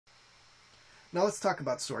Now let's talk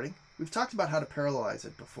about sorting. We've talked about how to parallelize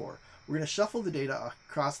it before. We're going to shuffle the data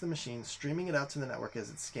across the machine, streaming it out to the network as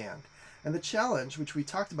it's scanned. And the challenge, which we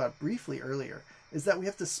talked about briefly earlier, is that we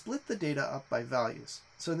have to split the data up by values.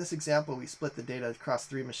 So in this example, we split the data across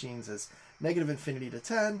 3 machines as -infinity to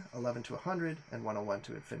 10, 11 to 100, and 101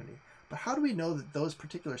 to infinity. But how do we know that those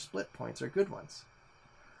particular split points are good ones?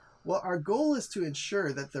 Well, our goal is to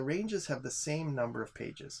ensure that the ranges have the same number of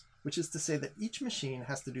pages, which is to say that each machine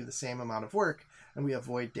has to do the same amount of work and we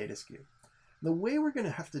avoid data skew. The way we're going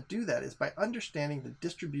to have to do that is by understanding the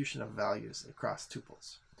distribution of values across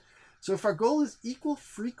tuples. So if our goal is equal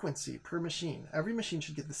frequency per machine, every machine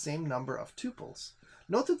should get the same number of tuples.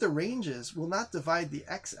 Note that the ranges will not divide the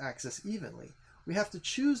x-axis evenly. We have to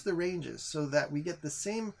choose the ranges so that we get the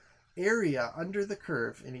same area under the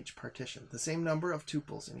curve in each partition, the same number of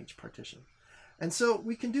tuples in each partition. And so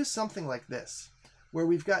we can do something like this, where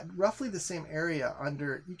we've got roughly the same area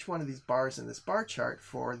under each one of these bars in this bar chart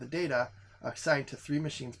for the data assigned to 3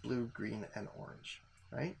 machines, blue, green, and orange,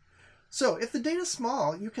 right? So if the data is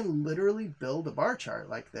small, you can literally build a bar chart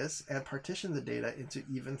like this and partition the data into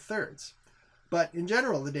even thirds. But in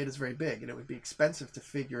general, the data is very big and it would be expensive to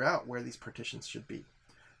figure out where these partitions should be.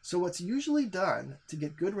 So what's usually done to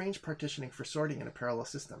get good range partitioning for sorting in a parallel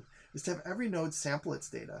system is to have every node sample its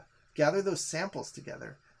data, gather those samples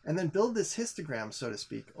together, and then build this histogram, so to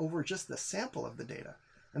speak, over just the sample of the data.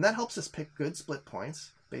 And that helps us pick good split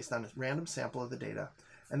points based on a random sample of the data.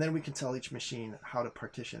 And then we can tell each machine how to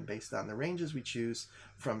partition based on the ranges we choose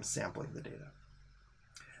from sampling the data.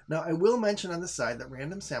 Now, I will mention on the side that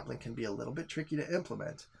random sampling can be a little bit tricky to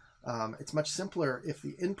implement. It's much simpler if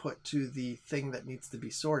the input to the thing that needs to be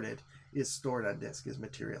sorted is stored on disk, is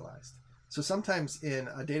materialized. So sometimes in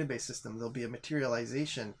a database system, there'll be a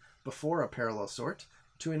materialization before a parallel sort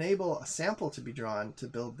to enable a sample to be drawn to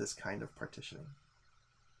build this kind of partitioning.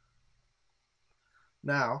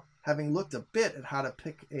 Now, having looked a bit at how to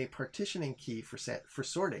pick a partitioning key for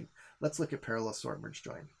sorting, let's look at parallel sort merge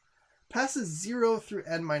join. Passes 0 through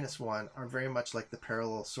n-1 are very much like the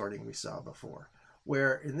parallel sorting we saw before,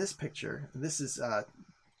 where in this picture, and this is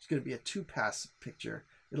it's going to be a 2-pass picture,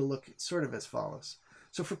 it'll look sort of as follows.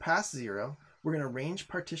 So for pass 0, we're going to range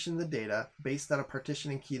partition the data based on a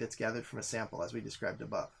partitioning key that's gathered from a sample, as we described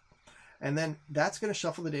above. And then that's going to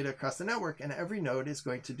shuffle the data across the network, and every node is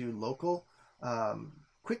going to do local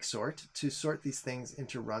quick sort to sort these things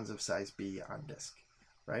into runs of size B on disk,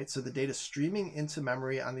 right? So the data streaming into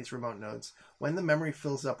memory on these remote nodes. When the memory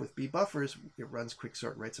fills up with B buffers, it runs quick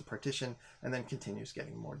sort, writes a partition, and then continues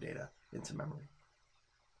getting more data into memory.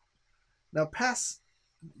 Now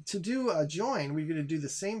to do a join, we're going to do the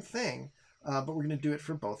same thing, but we're going to do it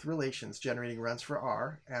for both relations, generating runs for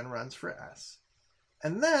R and runs for S.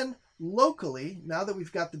 And then locally, now that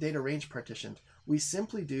we've got the data range partitioned, we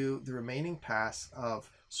simply do the remaining pass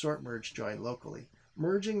of sort merge join locally,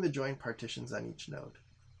 merging the join partitions on each node.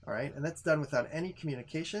 All right, and that's done without any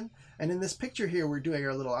communication. And in this picture here, we're doing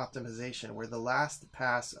our little optimization where the last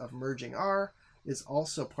pass of merging R is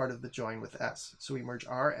also part of the join with S. So we merge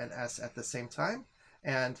R and S at the same time,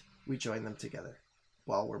 and we join them together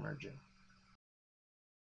while we're merging.